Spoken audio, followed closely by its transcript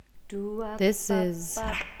This is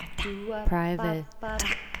private,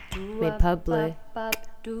 made public.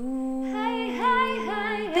 These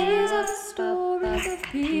are the stories of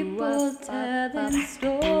people telling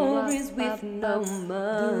stories with no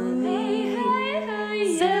money.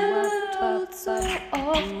 Settled so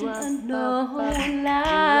often unknown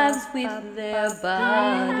lives with their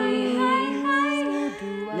bodies.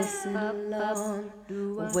 Listen along,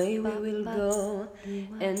 away we will go.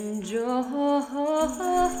 Enjoy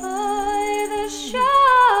the show.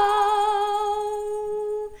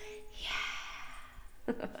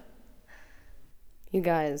 You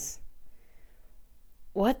guys,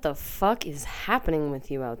 what the fuck is happening with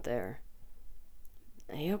you out there?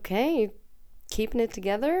 Are you okay? You keeping it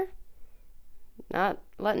together? Not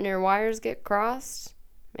letting your wires get crossed?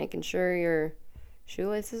 Making sure your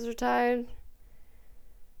shoelaces are tied?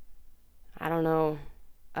 I don't know.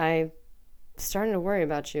 I'm starting to worry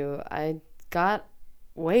about you. I got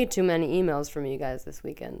way too many emails from you guys this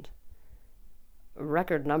weekend. A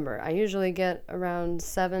record number. I usually get around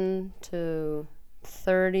 7 to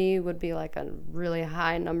 30 would be like a really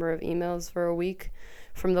high number of emails for a week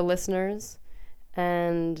from the listeners.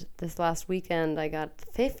 And this last weekend I got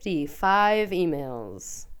 55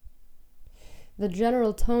 emails. The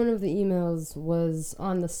general tone of the emails was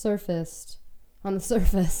on the surface,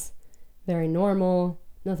 very normal,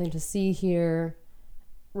 nothing to see here,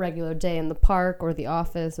 regular day in the park or the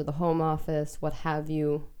office or the home office, what have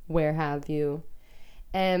you, where have you.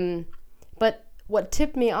 But what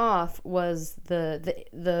tipped me off was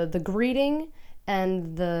the greeting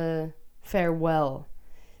and the farewell.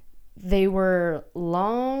 They were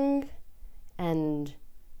long and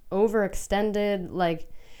overextended, like,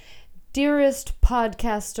 dearest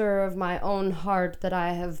podcaster of my own heart that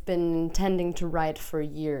I have been intending to write for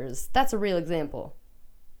years. That's a real example.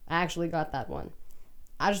 I actually got that one.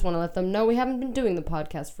 I just want to let them know we haven't been doing the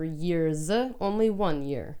podcast for years, only 1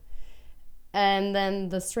 year. And then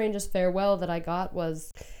the strangest farewell that I got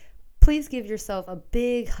was, please give yourself a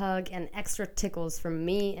big hug and extra tickles from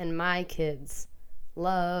me and my kids.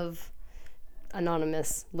 Love,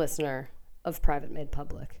 anonymous listener of Private Made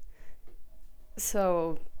Public.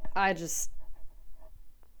 So I just...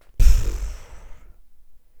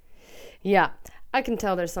 yeah, I can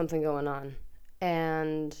tell there's something going on.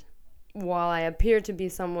 And while I appear to be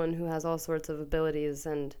someone who has all sorts of abilities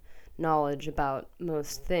and knowledge about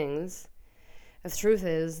most things, the truth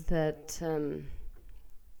is that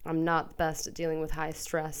I'm not the best at dealing with high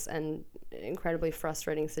stress and incredibly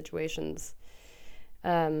frustrating situations.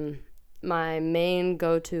 My main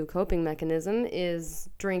go-to coping mechanism is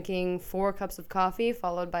drinking 4 cups of coffee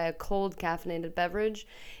followed by a cold caffeinated beverage,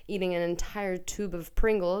 eating an entire tube of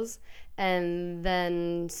Pringles, and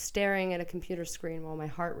then staring at a computer screen while my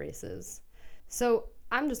heart races. So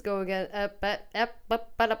I'm just going to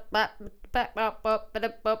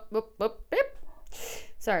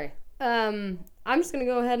Sorry. I'm just going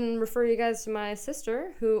to go ahead and refer you guys to my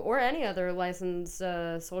sister, who, or any other licensed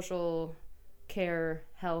social care,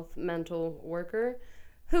 health, mental worker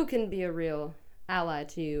who can be a real ally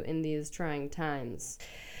to you in these trying times.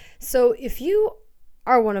 So if you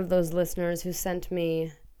are one of those listeners who sent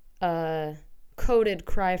me a coded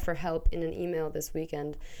cry for help in an email this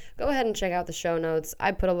weekend, go ahead and check out the show notes.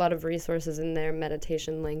 I put a lot of resources in there,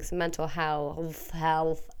 meditation links, mental health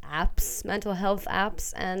apps,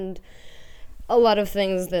 and a lot of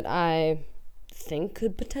things that I think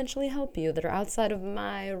could potentially help you that are outside of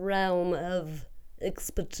my realm of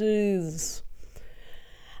expertise.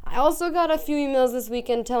 I also got a few emails this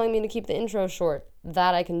weekend telling me to keep the intro short.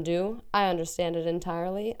 That I can do. I understand it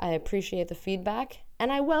entirely. I appreciate the feedback,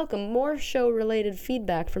 and I welcome more show-related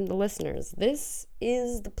feedback from the listeners. This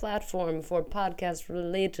is the platform for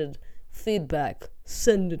podcast-related feedback.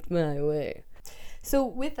 Send it my way. So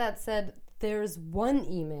with that said, there's one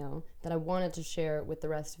email that I wanted to share with the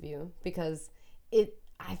rest of you because it,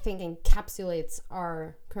 I think, encapsulates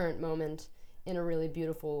our current moment in a really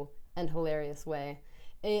beautiful and hilarious way.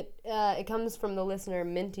 It comes from the listener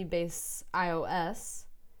Minty Base iOS.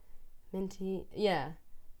 Minty, yeah,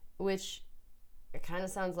 which it kind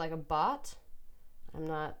of sounds like a bot. I'm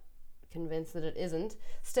not convinced that it isn't.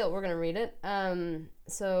 Still, we're gonna read it.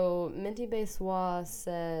 So Minty Base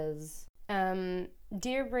says,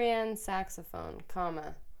 Dear Brienne Saxophone,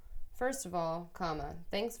 first of all,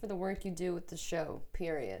 thanks for the work you do with the show,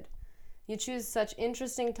 period. You choose such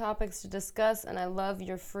interesting topics to discuss, and I love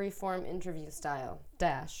your free-form interview style,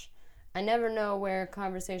 I never know where a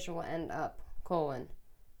conversation will end up,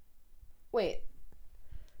 Wait.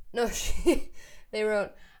 No, they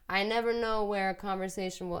wrote, I never know where a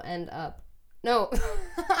conversation will end up. No.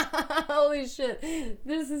 Holy shit.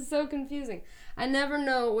 This is so confusing. I never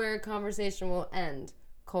know where a conversation will end. :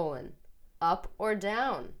 up or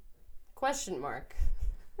down? ?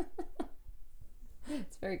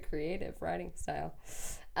 It's very creative writing style.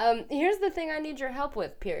 Here's the thing I need your help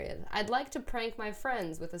with, . I'd like to prank my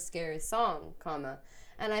friends with a scary song,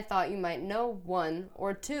 and I thought you might know one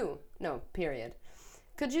or two. No, .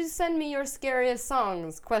 Could you send me your scariest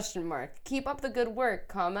songs? ? Keep up the good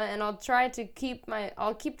work, and I'll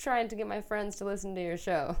keep trying to get my friends to listen to your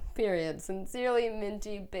show. . Sincerely,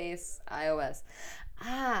 Minty Bass iOS.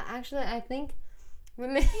 Actually, I think my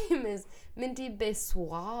name is Minty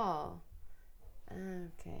Bassois.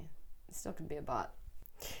 Okay, it still could be a bot.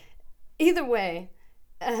 Either way,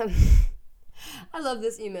 I love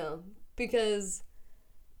this email because,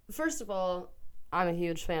 first of all, I'm a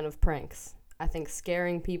huge fan of pranks. I think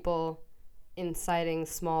scaring people, inciting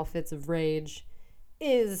small fits of rage,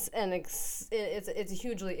 is it's a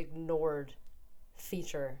hugely ignored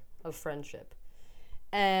feature of friendship.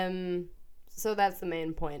 So that's the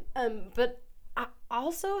main point. But I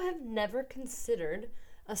also have never considered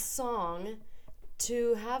a song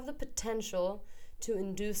to have the potential to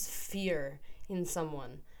induce fear in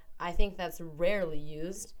someone. I think that's rarely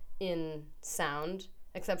used in sound,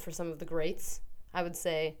 except for some of the greats. I would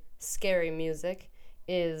say scary music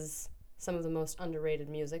is some of the most underrated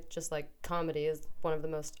music, just like comedy is one of the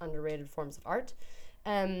most underrated forms of art.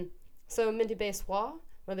 So Minty Bassois,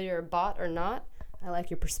 whether you're a bot or not, I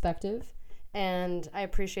like your perspective, and I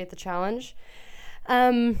appreciate the challenge.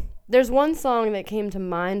 There's one song that came to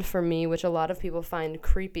mind for me, which a lot of people find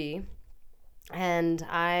creepy, and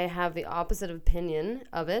I have the opposite opinion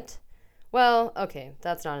of it. Well, okay,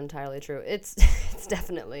 that's not entirely true. It's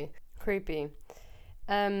definitely creepy.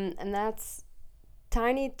 And that's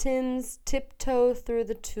Tiny Tim's Tiptoe Through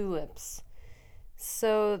the Tulips.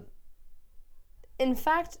 So, in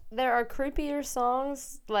fact, there are creepier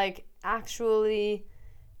songs, like actually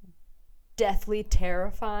deathly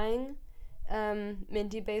terrifying,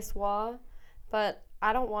 Minty Bassois, but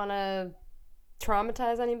I don't want to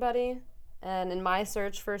traumatize anybody, and in my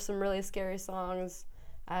search for some really scary songs,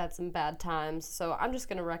 I had some bad times, so I'm just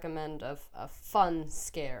going to recommend a fun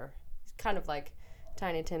scare, kind of like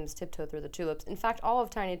Tiny Tim's Tiptoe Through the Tulips. In fact, all of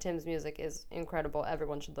Tiny Tim's music is incredible.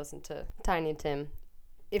 Everyone should listen to Tiny Tim.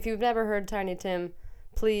 If you've never heard Tiny Tim,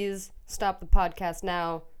 please stop the podcast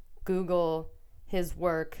now, Google his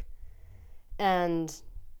work, and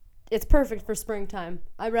it's perfect for springtime.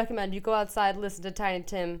 I recommend you go outside, listen to Tiny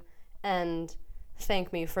Tim, and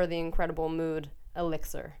thank me for the incredible mood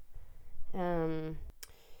elixir.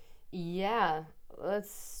 Yeah,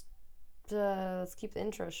 let's keep the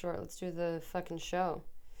intro short. Let's do the fucking show.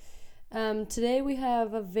 Today we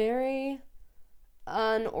have a very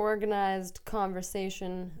unorganized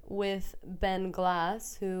conversation with Ben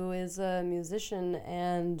Glass, who is a musician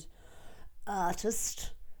and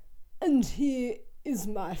artist, and he is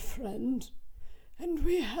my friend, and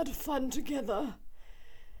we had fun together.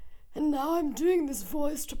 And now I'm doing this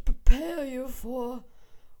voice to prepare you for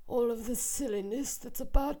all of the silliness that's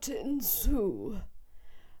about to ensue.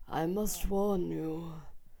 I must warn you,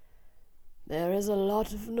 there is a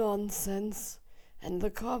lot of nonsense, and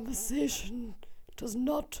the conversation does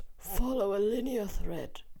not follow a linear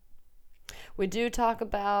thread. We do talk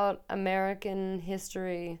about American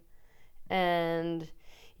history, and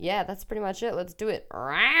yeah, that's pretty much it. Let's do it.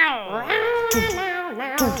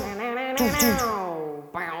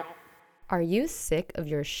 Are you sick of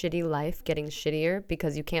your shitty life getting shittier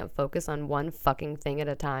because you can't focus on one fucking thing at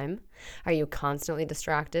a time? Are you constantly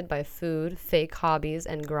distracted by food, fake hobbies,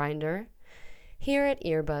 and Grindr? Here at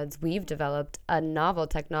Earbuds, we've developed a novel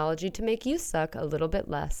technology to make you suck a little bit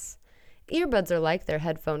less. Earbuds are like their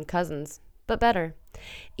headphone cousins, but better.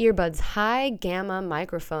 Earbuds' high gamma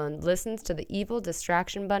microphone listens to the evil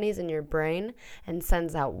distraction bunnies in your brain and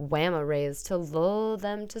sends out whamma rays to lull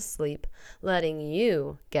them to sleep, letting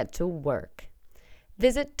you get to work.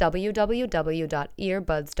 Visit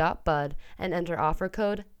www.earbuds.bud and enter offer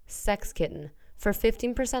code SEXKITTEN for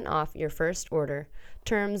 15% off your first order.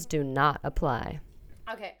 Terms do not apply.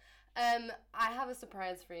 Okay, I have a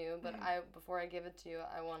surprise for you, but before I give it to you,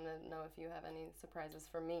 I want to know if you have any surprises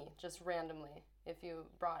for me, just randomly. If you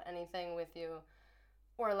brought anything with you,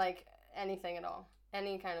 or like anything at all,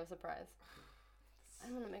 any kind of surprise. I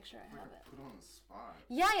want to make sure I have it. Put on the spot.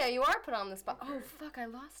 Yeah, you are put on the spot. Okay. Oh fuck, I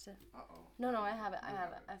lost it. Uh-oh. No, I have it. I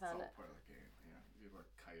found it. It's all part of the game. Yeah, you're like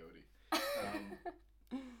Coyote.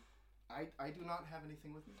 I do not have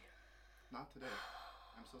anything with me. Not today.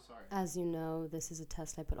 I'm so sorry. As you know, this is a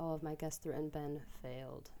test I put all of my guests through, and Ben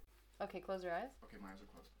failed. Okay, close your eyes. Okay, my eyes are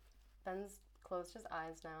closed. Ben's closed his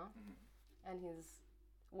eyes now, and he's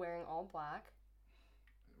wearing all black.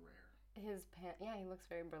 Rare. His pants, yeah, he looks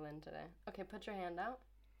very Berlin today. Okay, put your hand out.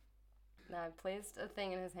 Now I've placed a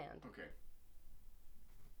thing in his hand. Okay.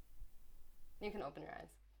 You can open your eyes.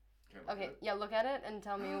 Can I look Okay, at it? yeah, look at it and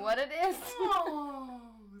tell me what it is. Oh,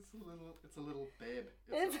 it's a little babe.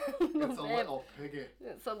 It's a little piggy.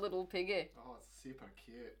 It's a little piggy. Oh, it's super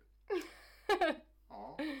cute.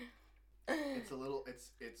 Oh, it's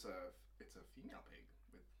a female pig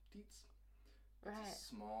with teats. Right. It's a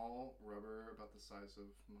small rubber about the size of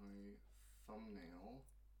my thumbnail.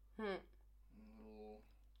 A little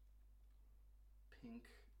pink,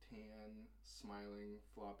 tan, smiling,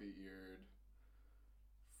 floppy-eared,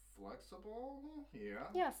 flexible. Yeah.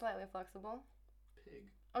 Yeah, slightly flexible. Pig.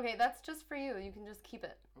 Okay, that's just for you. You can just keep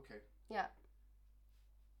it. Okay. Yeah.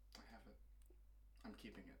 I have it. I'm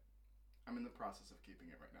keeping it. I'm in the process of keeping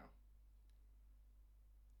it right now.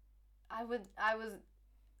 I was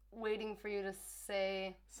waiting for you to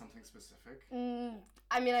say. Something specific?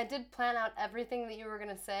 I mean, I did plan out everything that you were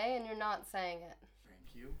going to say, and you're not saying it.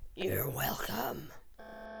 Thank you. You're welcome.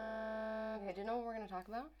 Okay, do you know what we're going to talk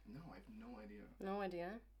about? No, I have no idea. No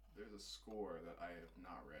idea. There's a score that I have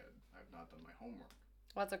not read. I've not done my homework.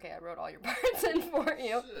 Well, that's okay. I wrote all your parts in for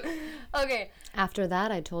you. Shit. Okay. After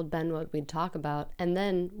that, I told Ben what we'd talk about, and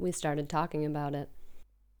then we started talking about it.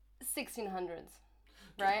 1600s,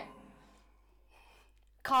 right?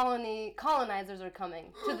 Colonizers are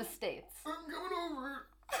coming to the States. I'm coming over.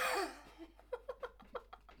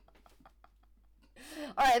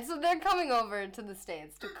 Alright, so they're coming over to the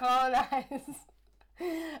States to colonize.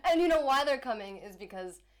 And you know why they're coming is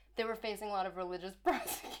because they were facing a lot of religious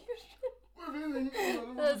persecution.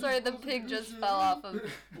 Sorry, the pig just fell off of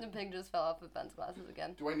Ben's glasses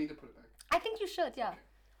again. Do I need to put it back? I think you should, yeah.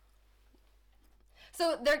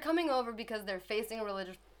 So they're coming over because they're facing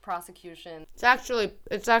religious prosecution. It's actually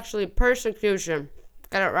persecution.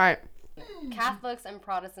 Get it right. Catholics and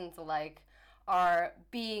Protestants alike are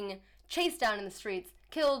being chased down in the streets,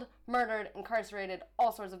 killed, murdered, incarcerated,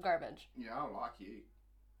 all sorts of garbage. Yeah, lucky.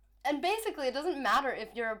 And basically, it doesn't matter if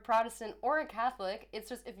you're a Protestant or a Catholic. It's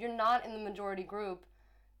just if you're not in the majority group,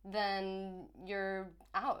 then you're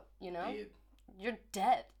out, you know? Dead. You're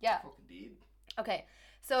dead, yeah. Fucking dead. Okay,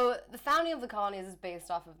 so the founding of the colonies is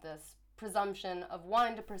based off of this presumption of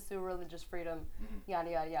wanting to pursue religious freedom,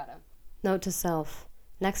 yada, yada, yada. Note to self.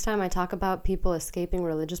 Next time I talk about people escaping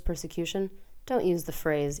religious persecution, don't use the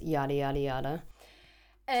phrase yada, yada, yada.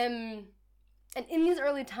 And in these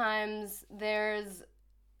early times, there's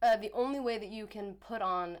the only way that you can put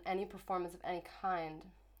on any performance of any kind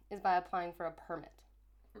is by applying for a permit.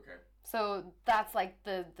 Okay. So that's like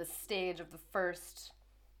the stage of the first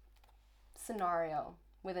scenario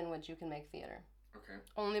within which you can make theater. Okay.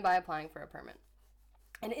 Only by applying for a permit.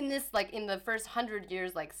 And in this, like, in the first 100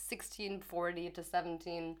 years, like 1640 to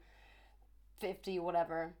 1750,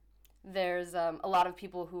 whatever, there's a lot of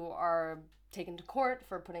people who are taken to court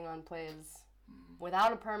for putting on plays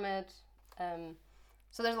without a permit. So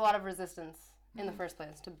there's a lot of resistance in the first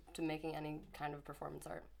place to making any kind of performance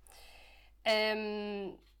art.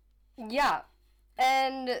 Yeah.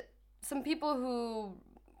 And some people who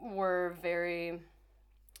were very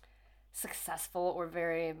successful or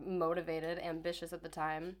very motivated, ambitious at the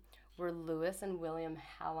time were Lewis and William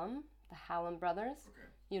Hallam, the Hallam brothers. Okay.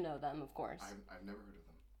 You know them, of course. I've never heard of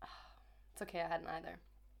them. It's okay, I hadn't either.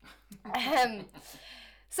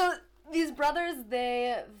 So these brothers,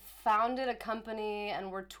 they founded a company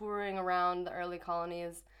and were touring around the early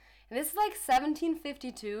colonies. And this is like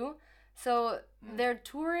 1752. So they're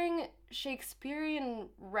touring Shakespearean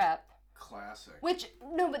rep. Classic. Which,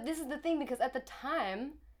 no, but this is the thing, because at the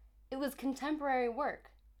time, it was contemporary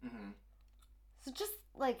work. Mm-hmm. So just,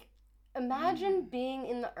 like, imagine being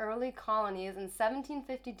in the early colonies in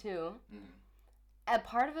 1752, a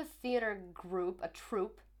part of a theater group, a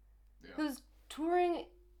troupe, who's touring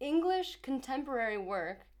English contemporary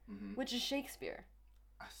work, which is Shakespeare.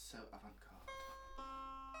 So avant-garde.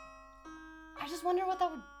 I just wonder what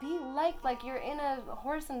that would be like. Like, you're in a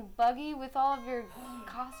horse and buggy with all of your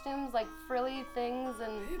costumes, like frilly things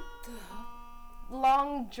and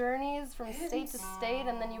long journeys from state to state,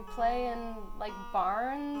 and then you play in, like,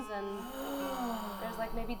 barns, and there's,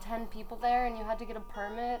 like, maybe 10 people there, and you had to get a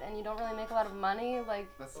permit, and you don't really make a lot of money, like...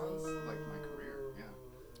 That sounds like my career, yeah.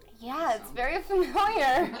 Yeah, it's very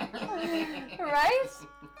familiar, right?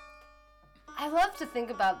 I love to think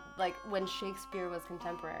about, like, when Shakespeare was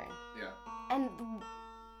contemporary. Yeah. And,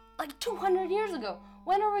 like, 200 years ago,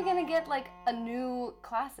 when are we gonna get, like, a new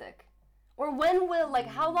classic? Or when will, like,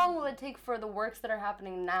 how long will it take for the works that are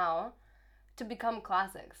happening now to become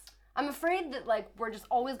classics? I'm afraid that, like, we're just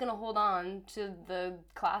always going to hold on to the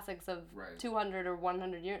classics of Right. 200 or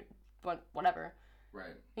 100 years, whatever,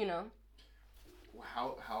 Right. you know?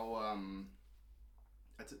 How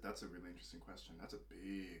that's a really interesting question. That's a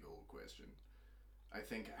big old question. I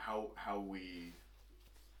think how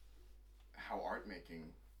art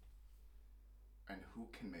making and who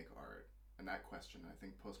can make art, and that question, I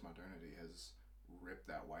think postmodernity has ripped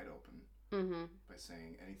that wide open by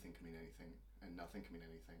saying anything can mean anything, and nothing can mean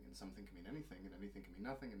anything, and something can mean anything, and anything can mean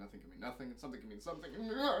nothing, and nothing can mean nothing, and something can mean something, and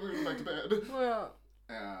I'm going back to bed. Well,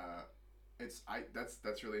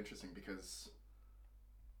 That's really interesting because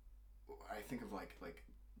I think of like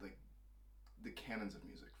the canons of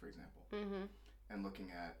music, for example, and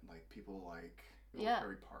looking at like people like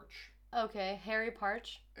Harry Parch. okay, Harry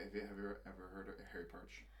Parch. Have you ever heard of Harry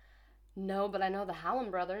Parch? No, but I know the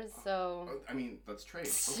Hallam brothers, so... Oh, I mean, let's trade.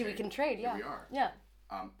 See, Okay. we can trade, yeah. Here we are. Yeah.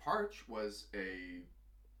 Parch was a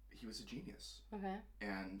genius. Okay.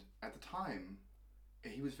 And at the time,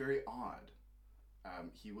 he was very odd.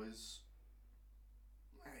 He was,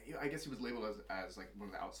 I guess he was labeled as like one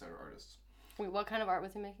of the outsider artists. Wait, what kind of art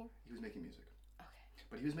was he making? He was making music. Okay.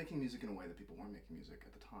 But he was making music in a way that people weren't making music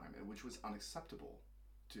at the time, and which was unacceptable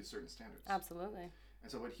to certain standards. Absolutely.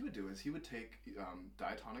 And so what he would do is he would take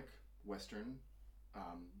diatonic Western,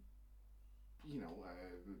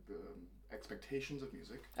 expectations of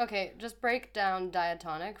music. Okay, just break down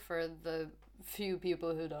diatonic for the few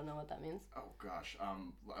people who don't know what that means. Oh gosh,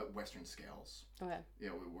 Western scales. Okay.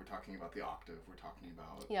 Yeah, we're talking about the octave. We're talking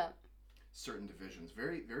about Yeah. certain divisions,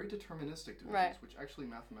 very very deterministic divisions, Right. which actually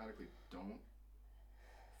mathematically don't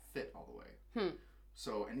fit all the way.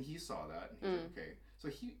 So, and he saw that, and he was like, okay. So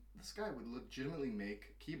this guy would legitimately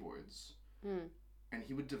make keyboards, and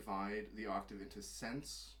he would divide the octave into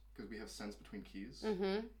cents, because we have cents between keys,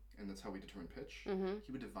 and that's how we determine pitch.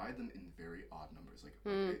 He would divide them in very odd numbers. Like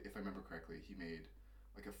if I remember correctly, he made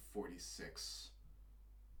like a 46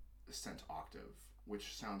 cent octave,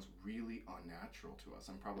 which sounds really unnatural to us.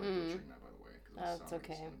 I'm probably butchering that, by the way, because That's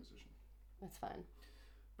okay. I'm a musician. That's fine.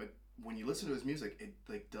 But when you listen to his music, it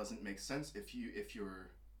like doesn't make sense if your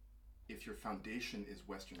foundation is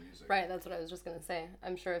Western music. Right, that's what I was just going to say.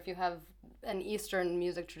 I'm sure if you have an Eastern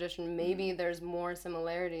music tradition, maybe there's more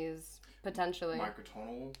similarities, potentially.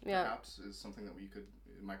 Microtonal, perhaps, is something that we could...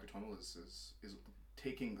 Microtonal is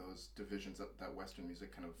taking those divisions that Western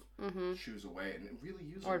music kind of shoos away and really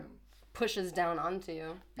using them. Pushes down onto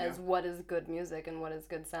you as what is good music and what is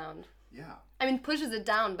good sound. Yeah. I mean, pushes it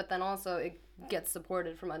down, but then also it gets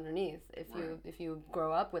supported from underneath. If you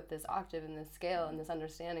grow up with this octave and this scale and this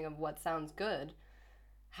understanding of what sounds good,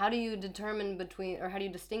 how do you determine between, or how do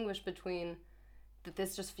you distinguish between that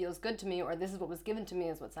this just feels good to me, or this is what was given to me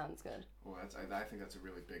is what sounds good? Well, I think that's an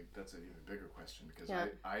even bigger question, because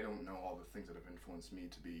I don't know all the things that have influenced me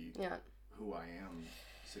to be who I am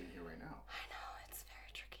sitting here right now. I know, it's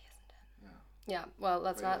very tricky, isn't it? Yeah. Yeah, well,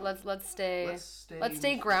 let's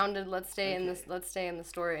stay grounded. Let's stay in this. Let's stay in the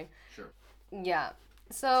story. Sure. Yeah.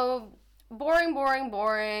 So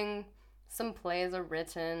boring. Some plays are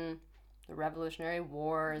written. The Revolutionary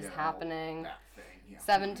War is happening. That thing. Yeah.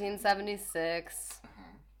 1776.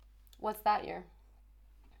 What's that year?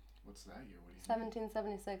 What's that year? What do you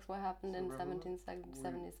 1776. What happened in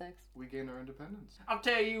 1776? We gained our independence. I'll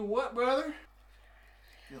tell you what, brother.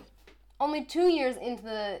 Yeah. Only 2 years into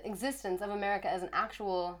the existence of America as an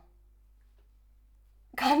actual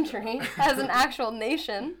country, as an actual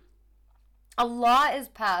nation, a law is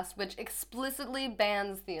passed which explicitly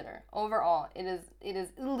bans theater. Overall, it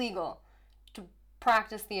is illegal to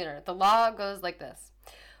practice theater. The law goes like this.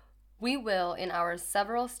 We will, in our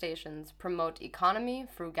several stations, promote economy,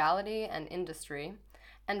 frugality, and industry,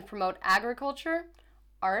 and promote agriculture,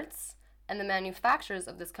 arts, and the manufactures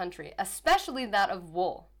of this country, especially that of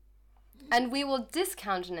wool. And we will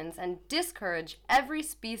discountenance and discourage every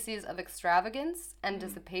species of extravagance and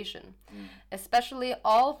dissipation, especially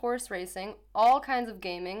all horse racing, all kinds of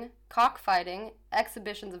gaming, cockfighting,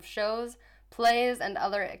 exhibitions of shows, plays, and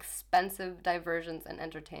other expensive diversions and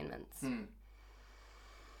entertainments.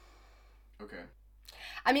 Okay.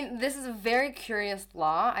 I mean, this is a very curious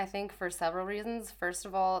law, I think, for several reasons. First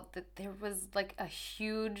of all, that there was like a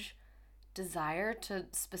huge desire to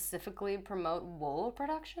specifically promote wool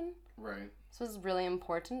production. Right. This was really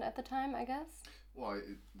important at the time, I guess. Well,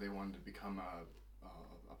 they wanted to become a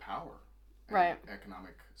power. And right.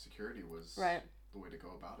 Economic security was the way to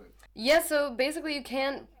go about it. Yeah, so basically you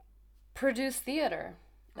can't produce theater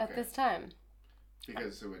at this time.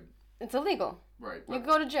 Because it would... It's illegal. Right. You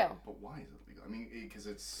go to jail. But why is it illegal? I mean, because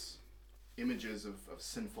it's images of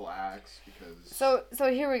sinful acts, because... So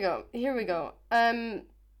here we go.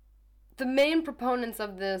 the main proponents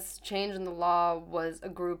of this change in the law was a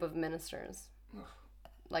group of ministers. Ugh.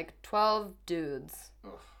 Like 12 dudes.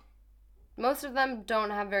 Ugh. Most of them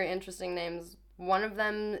don't have very interesting names. One of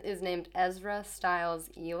them is named Ezra Stiles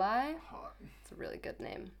Eli. Hot. It's a really good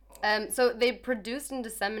name. So they produced and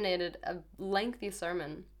disseminated a lengthy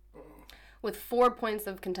sermon with 4 points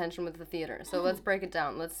of contention with the theater. So let's break it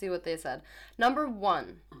down. Let's see what they said. Number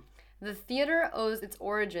 1, the theater owes its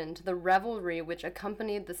origin to the revelry which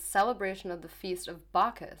accompanied the celebration of the feast of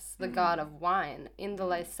Bacchus, the god of wine, in the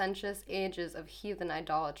licentious ages of heathen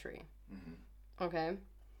idolatry. Okay?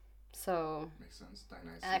 So, Makes sense.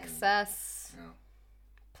 Dionysian. excess, Yeah.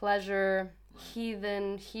 pleasure,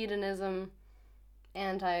 hedonism,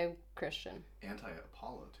 anti-Christian.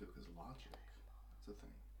 Anti-Apollo, too, because logic. That's the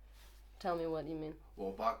thing. Tell me what you mean.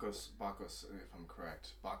 Well, Bacchus, if I'm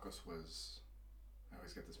correct, Bacchus was... I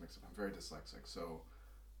always get this mixed up. I'm very dyslexic. So,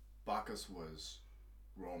 Bacchus was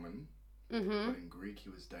Roman, but in Greek he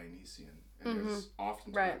was Dionysian. And there's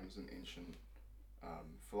oftentimes in ancient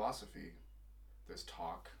philosophy, there's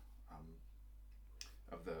talk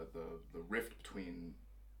of the rift between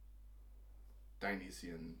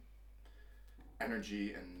Dionysian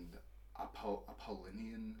energy and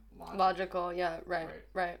Apollonian logic. Logical, yeah, right.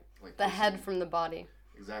 Like The head from the body,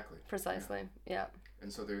 Exactly. precisely, yeah.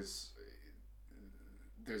 And so there's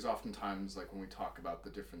oftentimes, like, when we talk about the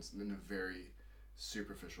difference in a very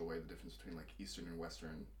superficial way, the difference between like Eastern and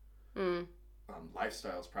Western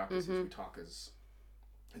lifestyles, practices, we talk as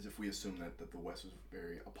if we assume that the West was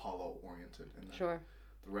very Apollo oriented, and that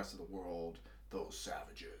the rest of the world, those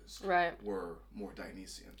savages, were more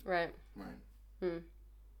Dionysian. Right. It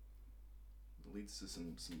leads to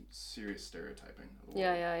some serious stereotyping of the world.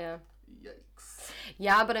 Yeah. Yikes.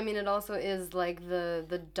 Yeah, but I mean, it also is like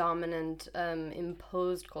the dominant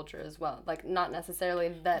imposed culture as well. Like, not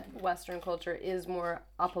necessarily that Western culture is more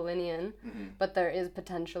Apollonian, but there is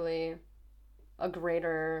potentially a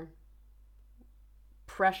greater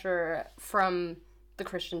pressure from the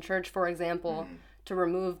Christian church, for example, to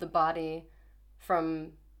remove the body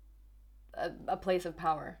from a place of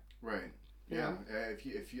power. Right. Yeah.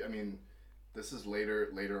 If you, I mean, this is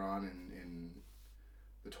later on in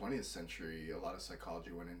the 20th century. A lot of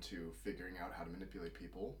psychology went into figuring out how to manipulate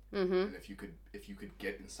people, and if you could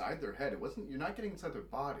get inside their head, you're not getting inside their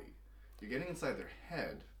body, you're getting inside their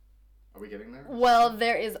head. Are we getting there? Well,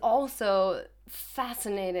 there is also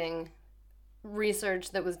fascinating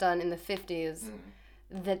research that was done in the 50s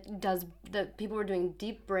that people were doing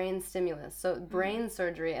deep brain stimulus, so brain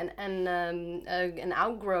surgery and an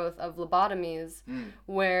outgrowth of lobotomies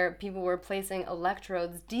where people were placing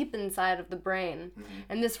electrodes deep inside of the brain.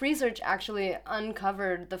 And this research actually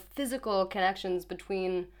uncovered the physical connections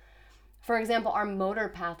between, for example, our motor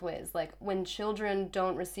pathways. Like, when children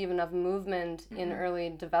don't receive enough movement in early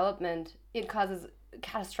development, it causes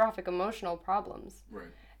catastrophic emotional problems.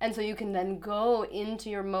 Right. And so you can then go into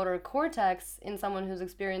your motor cortex in someone who's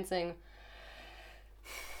experiencing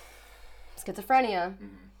schizophrenia,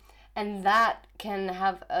 and that can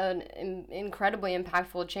have an incredibly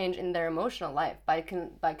impactful change in their emotional life by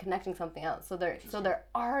connecting something else. So there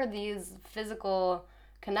are these physical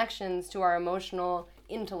connections to our emotional,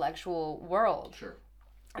 intellectual world. Sure.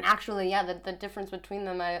 And actually, yeah, the difference between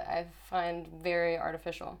them I find very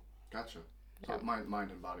artificial. Gotcha. So mind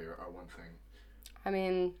and body are one thing. I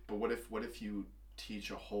mean... But what if you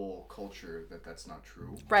teach a whole culture that's not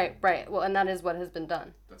true? Right. Well, and that is what has been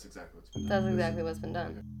done. That's exactly what's been done. That's exactly what's been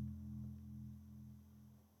done.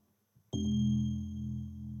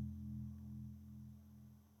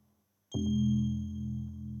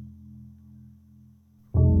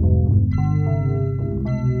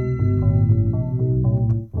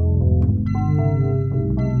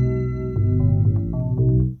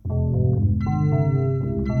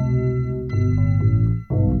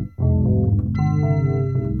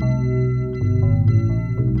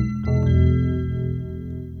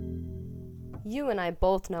 You and I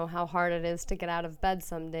both know how hard it is to get out of bed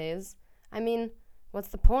some days. I mean, what's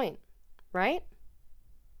the point, right?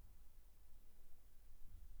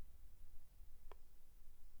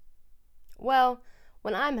 Well,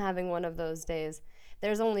 when I'm having one of those days,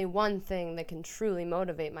 there's only one thing that can truly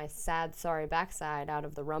motivate my sad, sorry backside out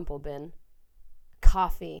of the rumple bin.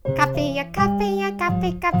 Coffee. Coffee.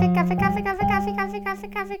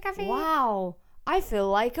 Wow, I feel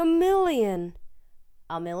like a million.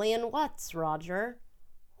 A million whats, Roger?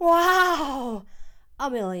 Wow! A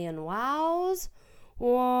million wows?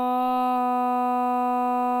 Wow!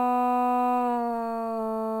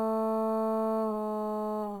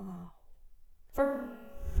 For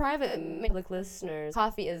private public listeners,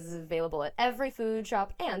 coffee is available at every food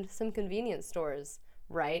shop and some convenience stores.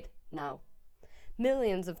 Right now.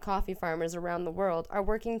 Millions of coffee farmers around the world are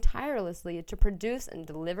working tirelessly to produce and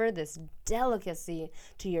deliver this delicacy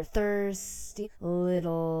to your thirsty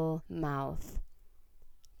little mouth.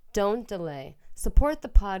 Don't delay. Support the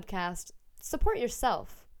podcast. Support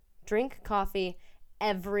yourself. Drink coffee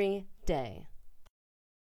every day.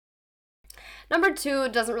 Number 2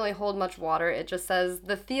 doesn't really hold much water. It just says,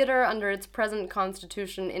 the theater under its present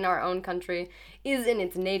constitution in our own country is in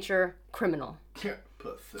its nature criminal. Yeah,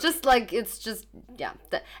 pathetic. Just like, it's just, yeah.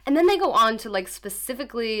 And then they go on to like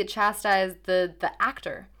specifically chastise the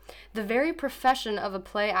actor. The very profession of a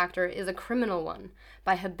play actor is a criminal one.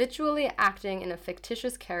 By habitually acting in a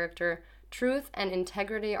fictitious character, truth and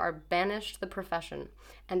integrity are banished the profession,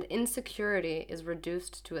 and insecurity is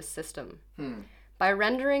reduced to a system. By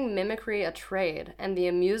rendering mimicry a trade, and the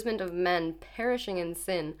amusement of men perishing in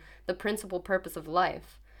sin the principal purpose of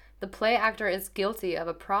life, the play actor is guilty of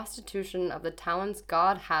a prostitution of the talents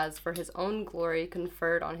God has for his own glory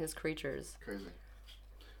conferred on his creatures. Crazy.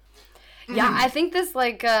 Yeah, I think this,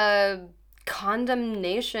 like,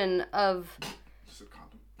 condemnation of... Just a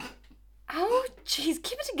condom. Oh, jeez,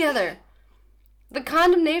 keep it together. The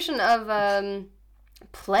condemnation of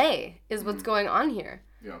play is what's going on here.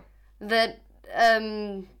 Yeah. That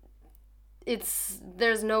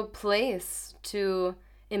there's no place to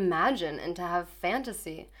imagine and to have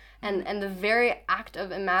fantasy. And the very act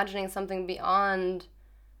of imagining something beyond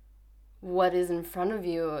what is in front of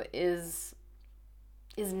you is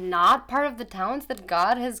not part of the talents that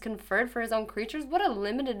God has conferred for his own creatures. What a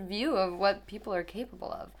limited view of what people are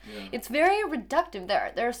capable of. Yeah. It's very reductive.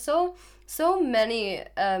 There are so many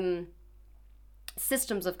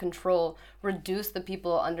systems of control reduce the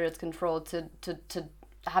people under its control to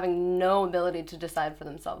having no ability to decide for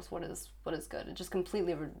themselves what is good. It just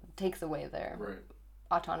completely takes away their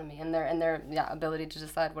autonomy and their ability to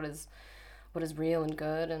decide what is real and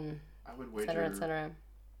good, and I would et cetera, et cetera.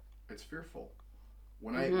 It's fearful.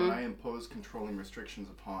 When I impose controlling restrictions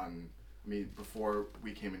upon, I mean, before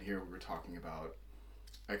we came in here, we were talking about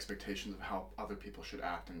expectations of how other people should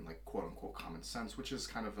act in, like, quote unquote common sense, which is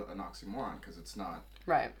kind of an oxymoron because it's not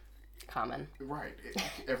common. Right.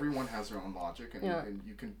 Everyone has their own logic, and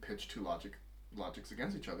you can pitch two logics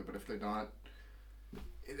against each other, but if they're not,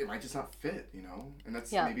 it might just not fit, you know. And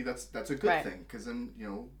maybe that's a good thing, because then, you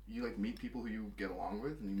know, you like meet people who you get along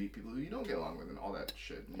with, and you meet people who you don't get along with, and all that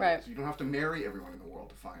shit. And so you don't have to marry everyone in the world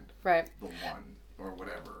to find the one or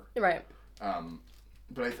whatever. Right.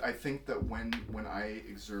 But I think that when I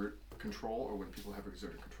exert control, or when people have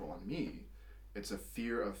exerted control on me, it's a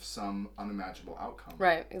fear of some unimaginable outcome.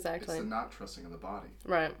 Right, exactly. It's the not trusting of the body.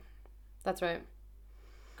 Right. That's right.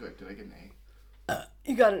 Good. Did I get an A?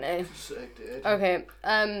 You got an A. Sick, dude. Okay.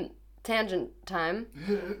 Tangent time.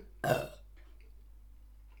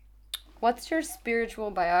 What's your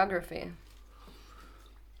spiritual biography?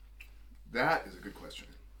 That is a good question.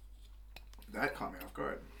 That caught me off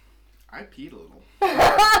guard. I peed a little.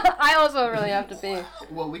 I also really have to pee.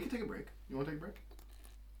 Well, we can take a break. You want to take a break?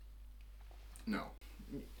 No.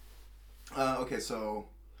 Okay, so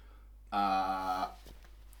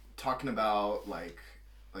talking about like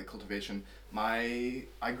cultivation. I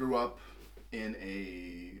grew up in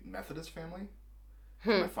a Methodist family.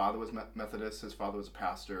 My father was Methodist. His father was a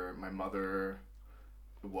pastor. My mother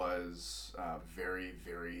was very,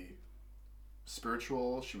 very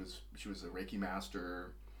spiritual. She was a Reiki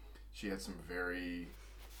master. She had some very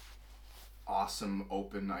awesome,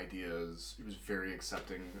 open ideas. He was very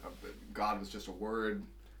accepting of it. God was just a word,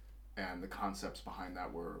 and the concepts behind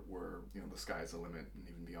that were you know, the sky's the limit and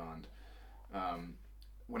even beyond.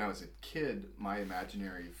 When I was a kid, my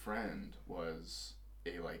imaginary friend was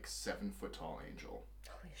a 7 foot tall angel.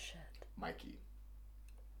 Holy shit.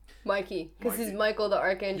 Mikey, because he's Michael the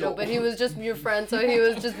Archangel, Yo. but he was just your friend, so he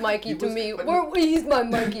was just Mikey to me. but He's my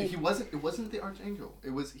Mikey. It wasn't the Archangel.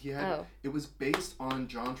 It was based on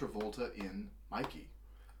John Travolta in Mikey.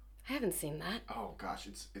 I haven't seen that. Oh gosh,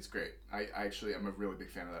 it's great. I actually I'm a really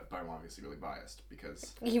big fan of that, but I'm obviously really biased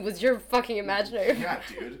because He was your fucking imaginary. yeah,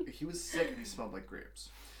 dude, he was sick and he smelled like grapes,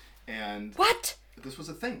 and What? this was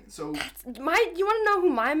a thing. So You want to know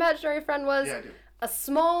who my imaginary friend was? yeah, I do. A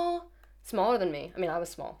smaller than me. I mean, I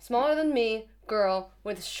was smaller than me, girl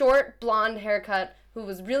with short blonde haircut who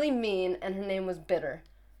was really mean, and her name was Bitter.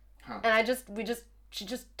 Huh. And she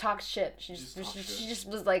just talked shit. She just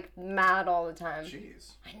was like mad all the time.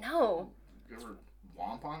 Jeez. I know. You ever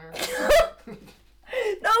womp on her?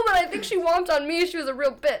 No, but I think she womped on me. She was a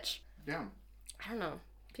real bitch. Yeah. I don't know.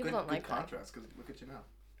 People Good, don't like good that. contrast, because look at you now.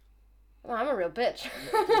 Well, I'm a real bitch.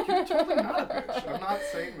 You're totally not a bitch. I'm not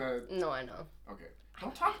saying that. No, I know. Okay.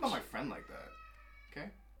 Don't talk about my friend like that.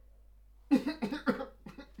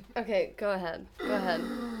 Okay? Okay, go ahead.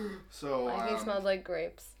 So Mikey smelled like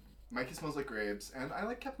grapes. Mikey smells like grapes, and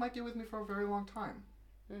I kept Mikey with me for a very long time.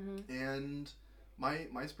 Mm-hmm. And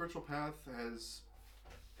my spiritual path has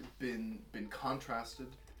been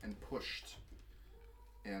contrasted and pushed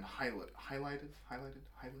and highlighted,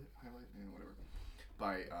 whatever,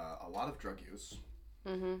 by a lot of drug use.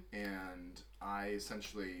 Mm-hmm. And I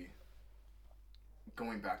essentially,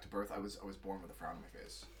 going back to birth, I was born with a frown on my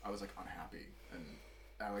face. I was like unhappy, and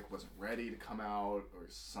I like wasn't ready to come out or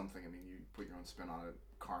something. I mean, you put your own spin on it,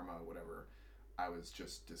 karma, whatever. I was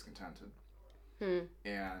just discontented,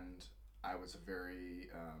 and I was a very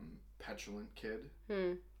petulant kid.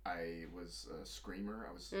 I was a screamer.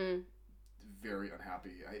 I was very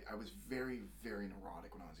unhappy. I was very, very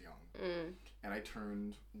neurotic when I was young, and I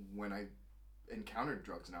turned when I encountered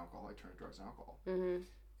drugs and alcohol. I turned to drugs and alcohol, and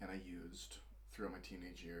I used throughout my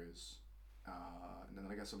teenage years, and then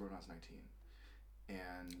I got sober when I was 19.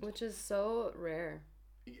 And which is so rare.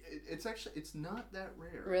 It's actually, it's not that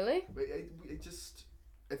rare. Really?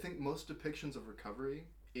 I think most depictions of recovery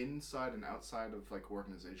inside and outside of like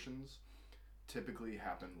organizations typically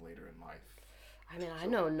happen later in life. I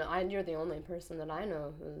mean, you're the only person that I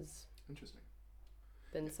know who's interesting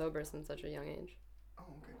been sober since such a young age.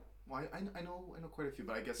 Oh, okay. Well, I know quite a few,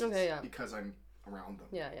 but I guess because I'm around them.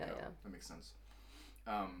 Yeah. That makes sense.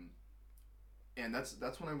 And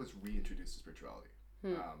that's when I was reintroduced to spirituality.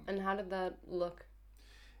 And how did that look?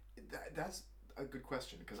 That's a good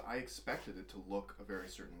question, because I expected it to look a very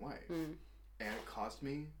certain way, and it caused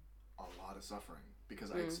me a lot of suffering,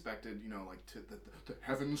 because I expected, like the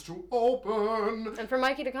heavens to open, and for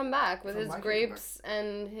Mikey to come back with his grapes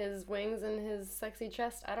and his wings and his sexy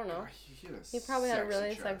chest. I don't know. He probably had a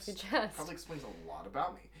really sexy chest. Probably explains a lot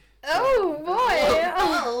about me. Oh boy!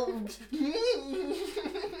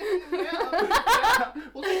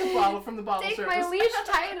 We'll take the bottle from the bottle take service. My leash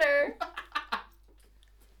tighter.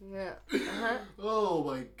 Yeah. Oh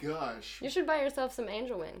my gosh. You should buy yourself some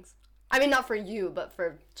angel wings. I mean, not for you, but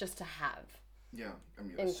for just to have. Yeah, I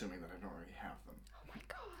mean, assuming that I don't already have them. Oh my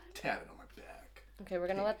god. Tatted on my back. Okay, we're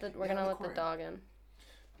gonna let the dog in.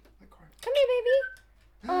 Come here, baby.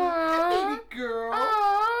 Aww. Baby girl.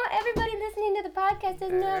 Aww, everybody listening to the podcast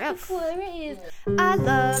doesn't know what Cora is. I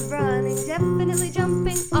love running, definitely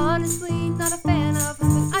jumping. Honestly, not a fan of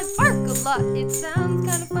listening. I bark a lot, it sounds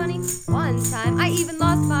kind of funny. One time, I even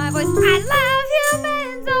lost my voice. I love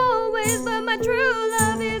humans always, but my true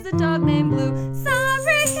love is a dog named Blue.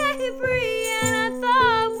 Sorry, Avery, and I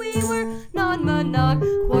thought we were non-monog.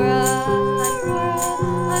 Cora,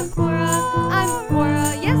 I'm Cora, I'm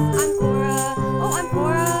Cora, yes, I'm Cora. Oh, I'm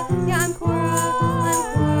Cora, yeah, I'm Cora,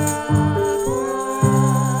 Cora.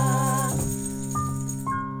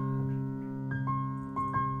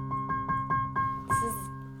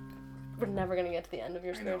 We're never gonna get to the end of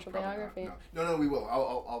your spiritual biography. No, we will.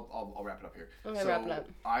 I'll wrap it up here. Okay, wrap it up.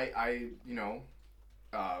 I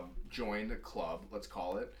joined a club, let's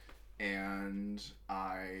call it, and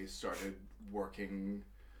I started working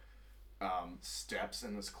steps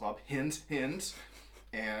in this club. Hint.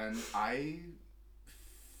 And I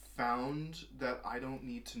found that I don't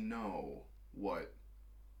need to know what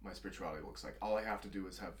my spirituality looks like. All I have to do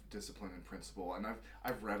is have discipline and principle. And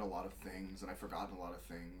I've read a lot of things, and I've forgotten a lot of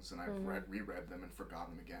things, and I've reread them and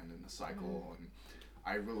forgotten them again in the cycle. And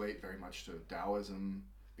I relate very much to Taoism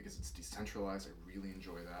because it's decentralized. I really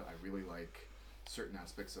enjoy that. I really like certain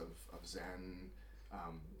aspects of Zen,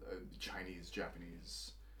 Chinese,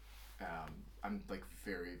 Japanese. I'm like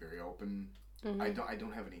very, very open. I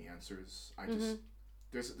don't have any answers. I just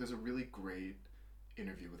there's a really great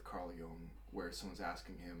interview with Carl Jung where someone's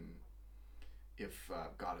asking him if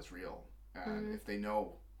God is real and if they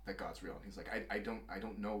know that God's real, and he's like, I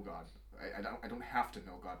don't know God. I don't have to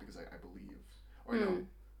know God because I believe, or no.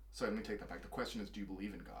 So let me take that back. The question is, do you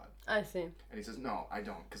believe in God? I see. And he says, no, I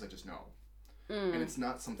don't, because I just know. And it's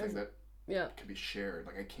not something that can be shared.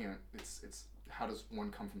 Like I can't. It's how does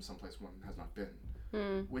one come from someplace one has not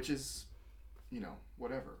been, which is,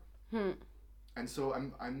 whatever. And so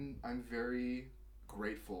I'm very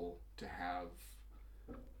grateful to have.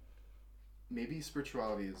 Maybe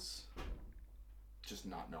spirituality is just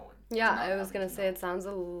not knowing. Yeah, I was gonna say it sounds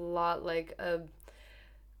a lot like a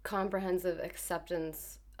comprehensive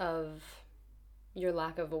acceptance of your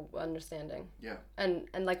lack of understanding. Yeah. And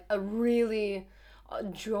like a really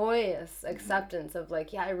joyous acceptance of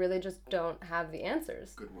like, yeah, I really just don't have the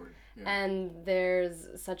answers. Good word. Yeah. And there's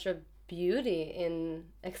such a beauty in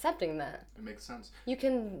accepting that. It makes sense. You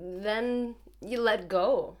can then you let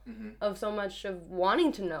go of so much of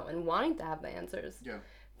wanting to know and wanting to have the answers. Yeah.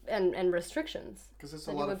 And restrictions because it's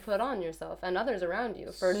that you would put on yourself and others around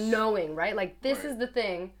you for knowing, right? Like this is the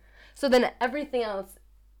thing. So then everything else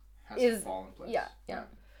has is to fall in place. Yeah.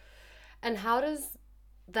 And how does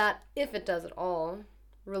that, if it does at all,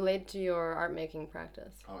 relate to your art making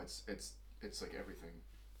practice? Oh, it's like everything.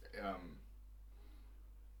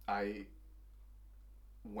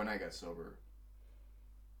 When I got sober,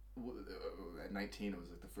 at 19, it was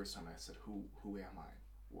like the first time I said, who am I?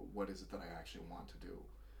 What is it that I actually want to do?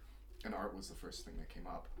 And art was the first thing that came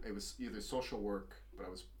up. It was either social work, but I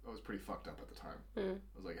was pretty fucked up at the time. I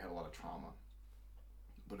was like, I had a lot of trauma.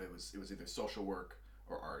 But it was either social work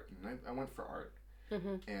or art, and I went for art.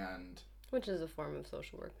 And which is a form of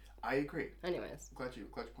social work. I agree. Anyways, glad you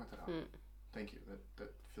point that out. Thank you.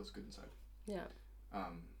 That feels good inside. Yeah.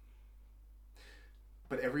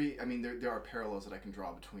 But there are parallels that I can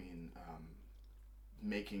draw between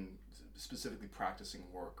specifically practicing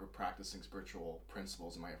work or practicing spiritual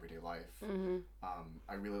principles in my everyday life.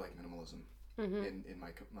 I really like minimalism. In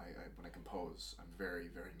my when I compose, I'm very,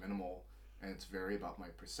 very minimal, and it's very about my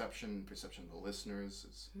perception of the listeners.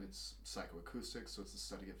 It's psychoacoustics, so it's the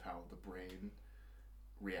study of how the brain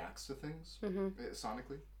reacts to things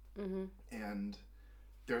sonically. And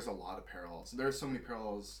there's a lot of parallels. There are so many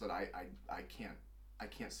parallels that I can't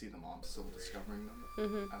see them all. I'm still discovering them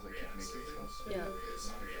as I keep making stuff. Yeah.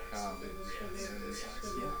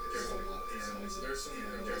 There's a lot of parallels. There's so many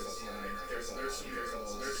parallels. There's so many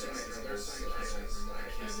parallels. There's so many parallels. I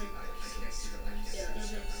can't see them.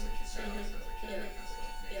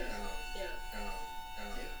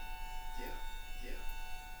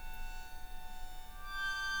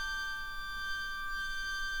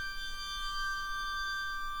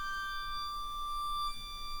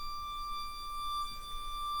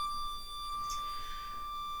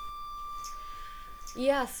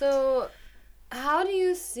 Yeah, so how do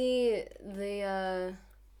you see the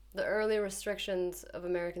early restrictions of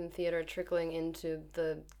American theater trickling into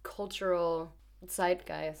the cultural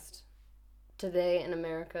zeitgeist today in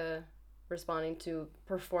America, responding to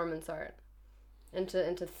performance art,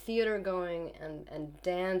 into theater going and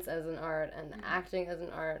dance as an art and acting as an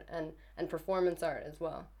art and performance art as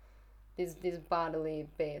well, these bodily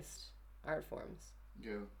based art forms?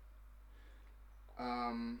 Yeah.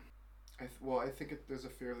 I think there's a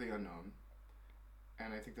fear of the unknown,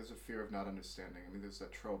 and I think there's a fear of not understanding. I mean, there's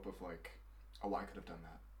that trope of like, oh, I could have done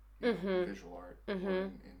that, in visual art,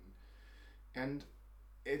 or and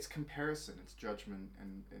it's comparison, it's judgment,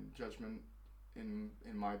 and judgment in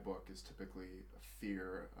my book is typically a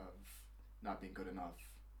fear of not being good enough,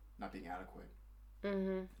 not being adequate.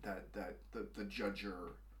 That the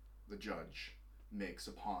judge makes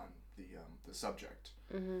upon the subject.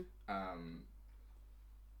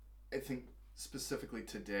 I think specifically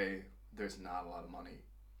today, there's not a lot of money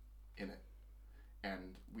in it,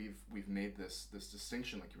 and we've made this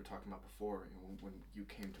distinction, like you were talking about before. You know, when you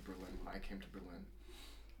came to Berlin, when I came to Berlin,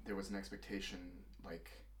 there was an expectation, like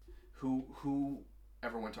who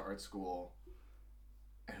ever went to art school,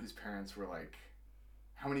 and whose parents were like,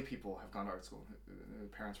 how many people have gone to art school? The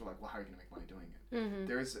parents were like, well, how are you gonna make money doing it?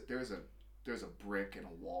 There's a brick in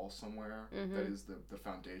a wall somewhere that is the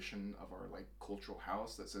foundation of our like cultural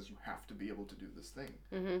house that says you have to be able to do this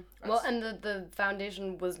thing. Well, and the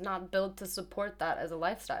foundation was not built to support that as a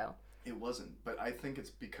lifestyle. It wasn't, but I think it's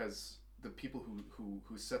because the people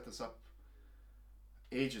who set this up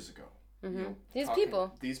ages ago, you know, these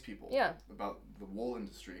people, yeah, about the wool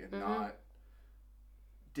industry and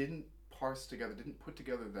didn't put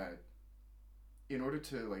together that in order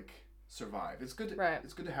to like survive. It's good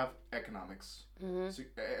to have economics,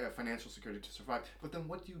 financial security to survive. But then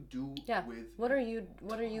what do you do with what are you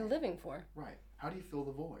living for? Right. How do you fill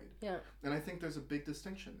the void? Yeah. And I think there's a big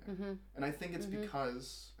distinction there. And I think it's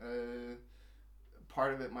because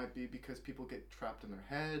part of it might be because people get trapped in their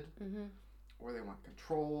head, or they want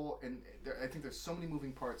control, and I think there's so many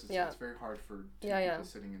moving parts. It's very hard for two people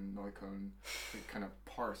sitting in Neukölln to kind of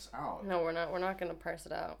parse out. No, we're not going to parse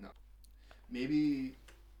it out. No. Maybe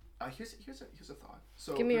here's a thought.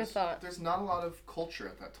 So give me your thought. There's not a lot of culture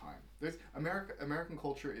at that time. There's American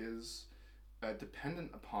culture is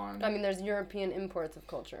dependent upon. I mean, there's European imports of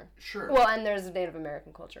culture. Sure. Well, and there's Native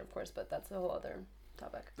American culture, of course, but that's a whole other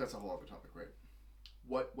topic. That's a whole other topic, right?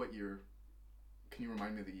 What year? Can you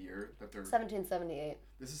remind me of the year that they're... 1778.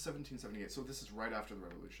 This is 1778, so this is right after the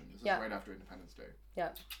Revolution. This is right after Independence Day. Yeah.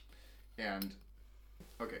 And,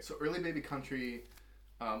 okay, so early baby country,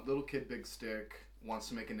 little kid, big stick, wants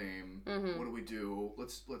to make a name. What do?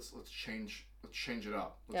 Let's change it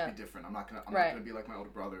up. Let's be different. I'm not gonna be like my older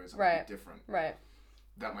brothers. I'm gonna be different. Right.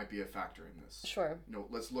 That might be a factor in this. Sure. You know,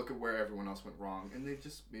 let's look at where everyone else went wrong, and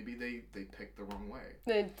maybe they picked the wrong way.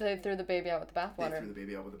 They threw the baby out with the bathwater. They threw the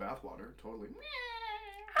baby out with the bathwater. Totally.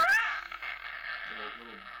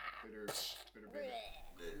 little bitter baby.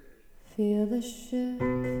 Feel the ship,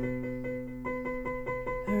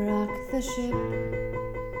 rock the ship.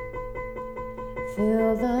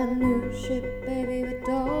 Fill the new ship, baby, but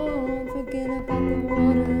don't forget about the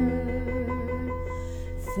water.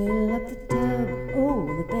 Fill up the tub, oh,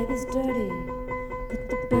 the baby's dirty. Put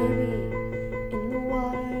the baby in the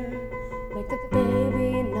water. Make the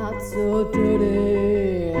baby not so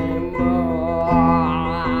dirty anymore.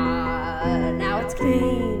 Now it's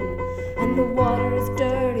clean and the water is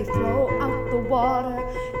dirty. Throw out the water,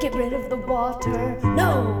 get rid of the water.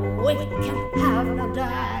 No, we can't have no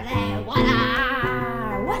dirty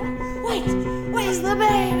water. What? Wait, where's the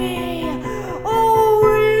baby? Oh,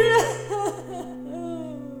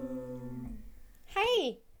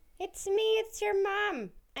 Hey, it's me, it's your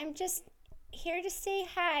mom. I'm just here to say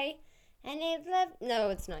hi. And I love... No,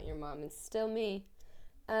 it's not your mom, it's still me.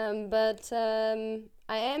 But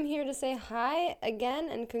I am here to say hi again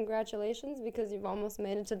and congratulations because you've almost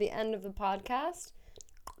made it to the end of the podcast.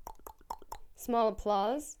 Small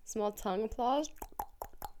applause, small tongue applause.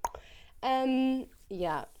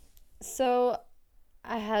 Yeah. So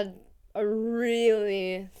I had a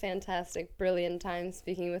really fantastic, brilliant time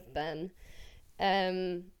speaking with Ben.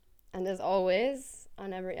 And as always,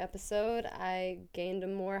 on every episode, I gained a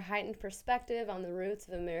more heightened perspective on the roots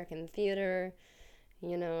of American theater,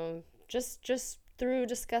 you know, just through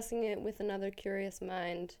discussing it with another curious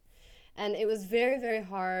mind. And it was very, very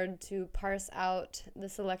hard to parse out the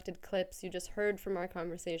selected clips you just heard from our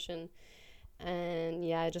conversation. And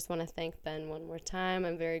yeah, I just want to thank Ben one more time.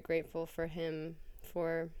 I'm very grateful for him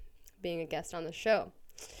for being a guest on the show.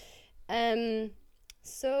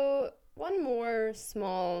 So one more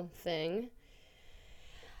small thing.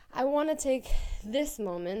 I want to take this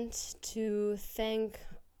moment to thank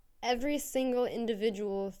every single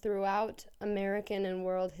individual throughout American and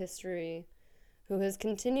world history who has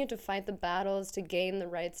continued to fight the battles to gain the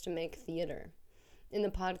rights to make theater. In the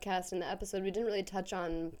podcast, in the episode, we didn't really touch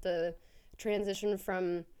on the transition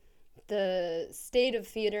from the state of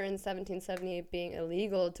theater in 1778 being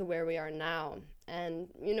illegal to where we are now. And,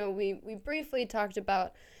 you know, we briefly talked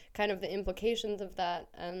about kind of the implications of that.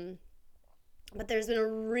 But there's been a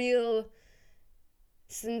real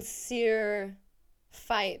sincere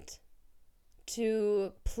fight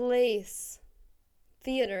to place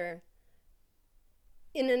theater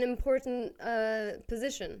in an important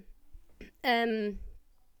position. And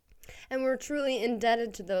we're truly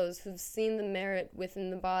indebted to those who've seen the merit within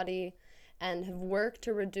the body and have worked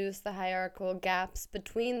to reduce the hierarchical gaps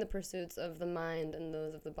between the pursuits of the mind and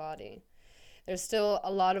those of the body. There's still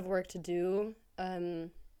a lot of work to do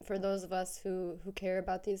for those of us who care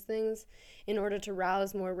about these things in order to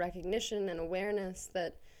rouse more recognition and awareness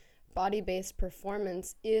that body-based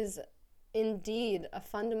performance is indeed a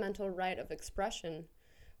fundamental right of expression,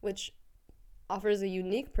 which offers a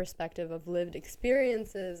unique perspective of lived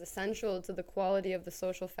experiences essential to the quality of the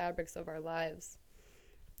social fabrics of our lives.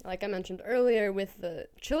 Like I mentioned earlier, with the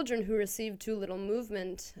children who receive too little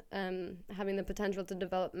movement having the potential to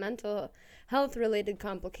develop mental health-related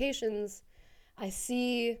complications, I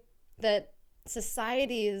see that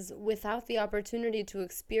societies without the opportunity to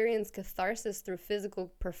experience catharsis through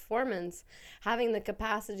physical performance, having the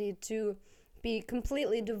capacity to be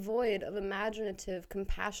completely devoid of imaginative,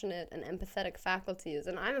 compassionate, and empathetic faculties.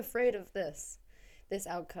 And I'm afraid of this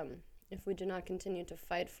outcome if we do not continue to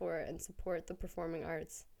fight for and support the performing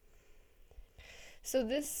arts. So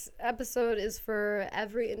this episode is for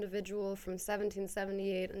every individual from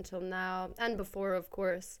 1778 until now, and before, of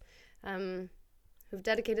course, who've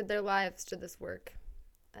dedicated their lives to this work.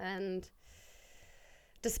 And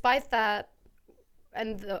despite that,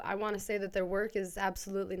 and I want to say that their work is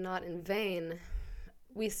absolutely not in vain,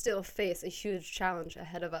 we still face a huge challenge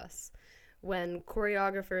ahead of us when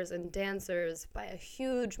choreographers and dancers, by a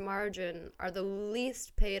huge margin, are the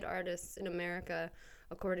least paid artists in America,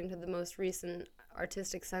 according to the most recent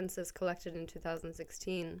artistic census collected in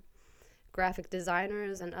 2016. Graphic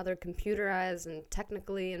designers and other computerized and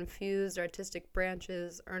technically infused artistic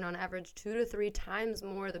branches earn on average 2 to 3 times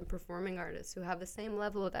more than performing artists who have the same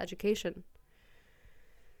level of education.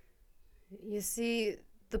 You see,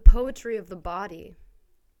 the poetry of the body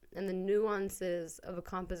and the nuances of a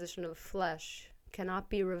composition of flesh cannot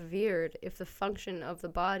be revered if the function of the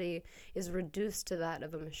body is reduced to that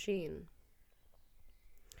of a machine.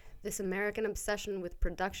 This American obsession with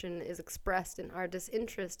production is expressed in our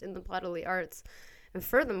disinterest in the bodily arts, and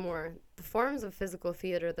furthermore, the forms of physical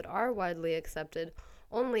theater that are widely accepted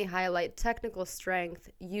only highlight technical strength,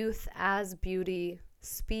 youth as beauty,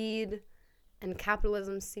 speed, and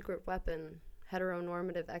capitalism's secret weapon,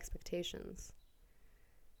 heteronormative expectations.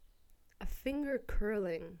 A finger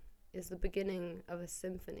curling is the beginning of a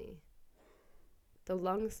symphony. The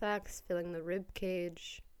lung sacs filling the rib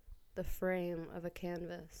cage, the frame of a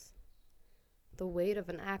canvas. The weight of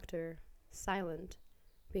an actor, silent,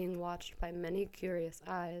 being watched by many curious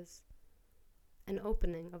eyes. An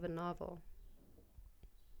opening of a novel.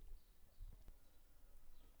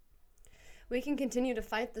 We can continue to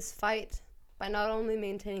fight this fight by not only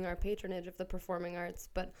maintaining our patronage of the performing arts,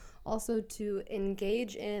 but also to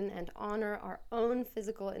engage in and honor our own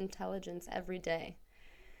physical intelligence every day.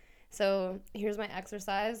 So here's my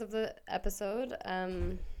exercise of the episode.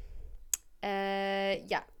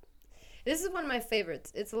 This is one of my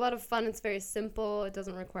favorites. It's a lot of fun. It's very simple. It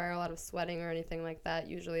doesn't require a lot of sweating or anything like that.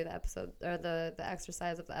 Usually the episode or the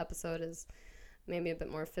exercise of the episode is maybe a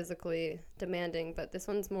bit more physically demanding, but this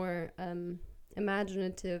one's more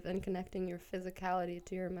imaginative and connecting your physicality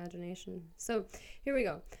to your imagination. So here we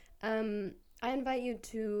go. I invite you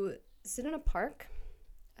to sit in a park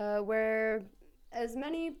where as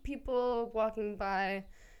many people walking by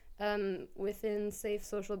within safe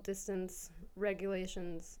social distance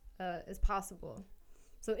regulations as possible.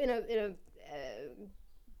 So in a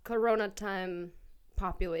corona time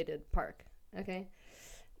populated park, okay?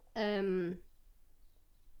 And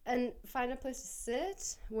find a place to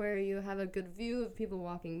sit where you have a good view of people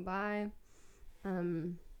walking by,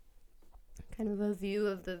 kind of a view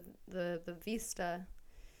of the vista.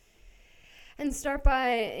 And start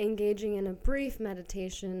by engaging in a brief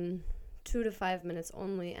meditation, 2 to 5 minutes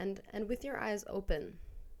only, and with your eyes open.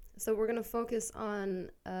 So we're going to focus on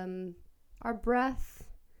our breath,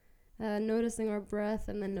 noticing our breath,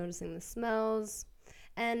 and then noticing the smells.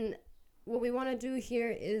 And what we want to do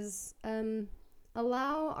here is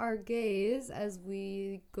allow our gaze, as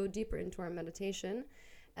we go deeper into our meditation,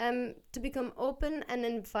 to become open and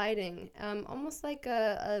inviting, almost like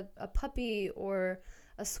a puppy or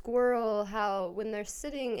a squirrel, how when they're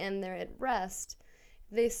sitting and they're at rest,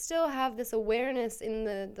 they still have this awareness in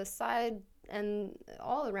the side and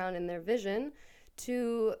all around in their vision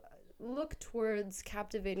to look towards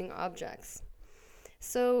captivating objects.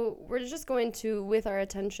 So we're just going to, with our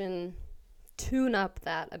attention, tune up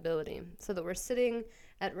that ability so that we're sitting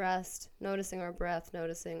at rest, noticing our breath,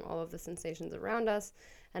 noticing all of the sensations around us,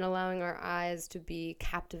 and allowing our eyes to be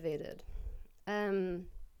captivated. And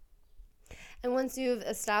once you've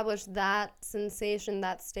established that sensation,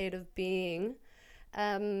 that state of being,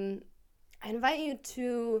 I invite you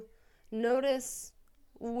to notice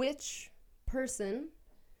which person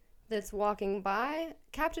that's walking by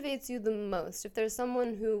captivates you the most. If there's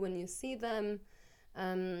someone who, when you see them,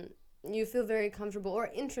 you feel very comfortable or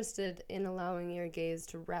interested in allowing your gaze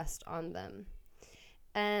to rest on them.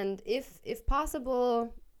 And if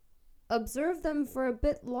possible, observe them for a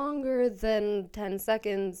bit longer than 10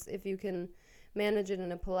 seconds if you can manage it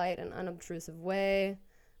in a polite and unobtrusive way.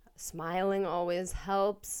 Smiling always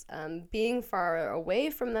helps. Being far away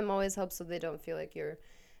from them always helps so they don't feel like you're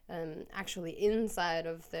actually inside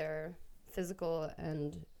of their physical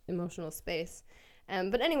and emotional space.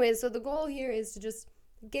 But anyways, so the goal here is to just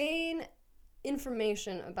gain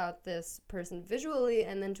information about this person visually,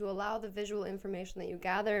 and then to allow the visual information that you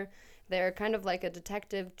gather, they're kind of like a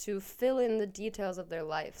detective, to fill in the details of their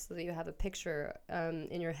life so that you have a picture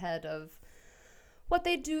in your head of what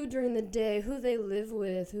they do during the day, who they live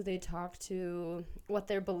with, who they talk to, what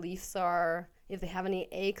their beliefs are, if they have any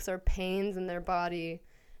aches or pains in their body,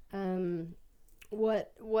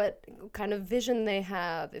 what kind of vision they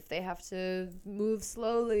have, if they have to move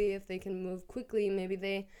slowly, if they can move quickly, maybe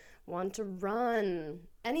they want to run,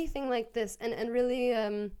 anything like this, and really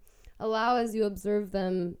allow, as you observe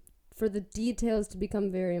them, for the details to become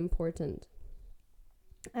very important.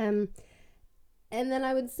 And then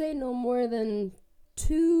I would say no more than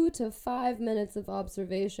 2 to 5 minutes of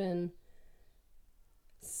observation.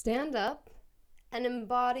 Stand up and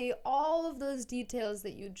embody all of those details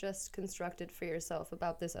that you just constructed for yourself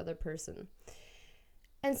about this other person.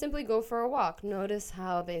 And simply go for a walk. Notice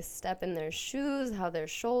how they step in their shoes, how their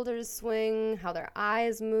shoulders swing, how their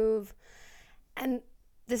eyes move. And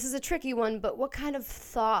this is a tricky one, but what kind of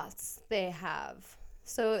thoughts they have.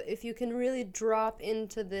 So if you can really drop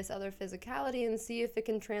into this other physicality and see if it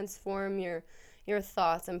can transform your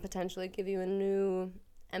thoughts and potentially give you a new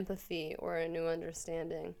empathy or a new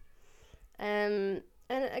understanding. And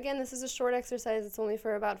again, this is a short exercise. It's only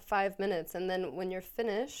for about 5 minutes. And then when you're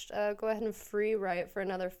finished, go ahead and free write for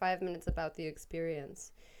another 5 minutes about the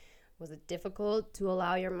experience. Was it difficult to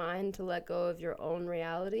allow your mind to let go of your own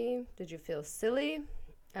reality? Did you feel silly?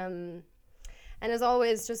 And as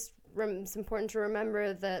always, just it's important to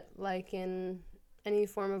remember that, like in any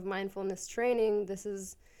form of mindfulness training, this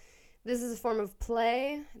is This is a form of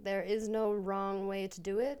play. There is no wrong way to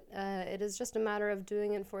do it. It is just a matter of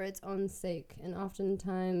doing it for its own sake. And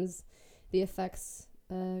oftentimes the effects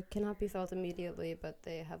cannot be felt immediately, but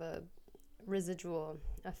they have a residual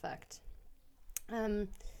effect.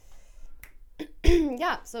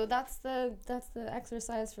 Yeah, so that's the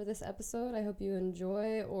exercise for this episode. I hope you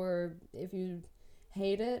enjoy, or if you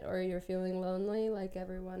hate it or you're feeling lonely like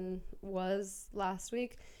everyone was last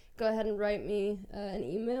week, go ahead and write me an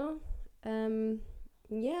email.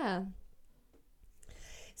 Yeah.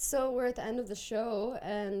 So we're at the end of the show,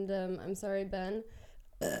 and I'm sorry, Ben,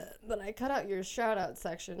 but I cut out your shout out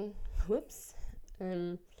section. Whoops.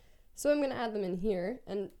 So I'm going to add them in here.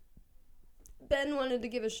 And Ben wanted to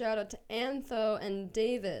give a shout out to Antho and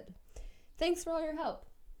David. Thanks for all your help,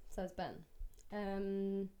 says Ben.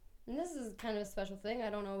 And this is kind of a special thing. I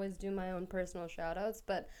don't always do my own personal shout outs,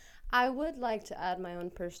 but I would like to add my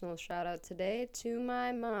own personal shout out today to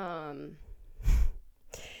my mom.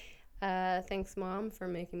 Thanks, Mom, for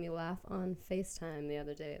making me laugh on FaceTime the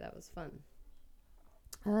other day. That was fun.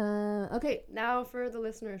 Okay, now for the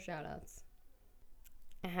listener shout outs.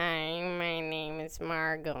 Hi, my name is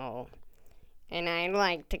Margot, and I'd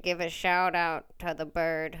like to give a shout out to the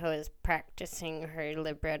bird who is practicing her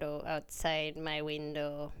libretto outside my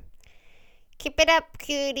window. Keep it up,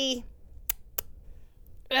 cutie.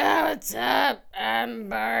 Oh, what's up? I'm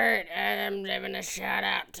Bert, and I'm giving a shout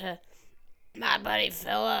out to my buddy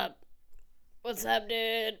Philip. What's up,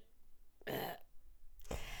 dude?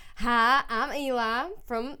 Hi, I'm Eli.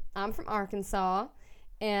 I'm from Arkansas,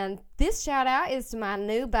 and this shout out is to my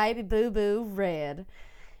new baby boo-boo, Red.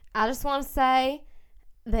 I just want to say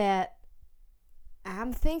that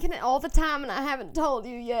I'm thinking it all the time, and I haven't told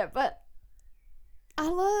you yet, but I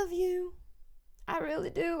love you. I really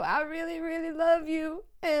do. I really, really love you,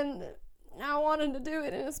 and I wanted to do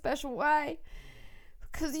it in a special way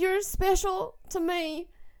because you're special to me.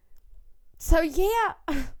 So, yeah,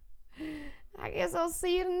 I guess I'll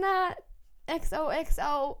see you tonight.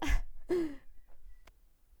 XOXO.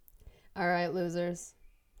 All right, losers.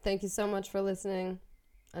 Thank you so much for listening.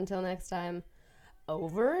 Until next time,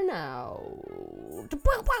 over and out.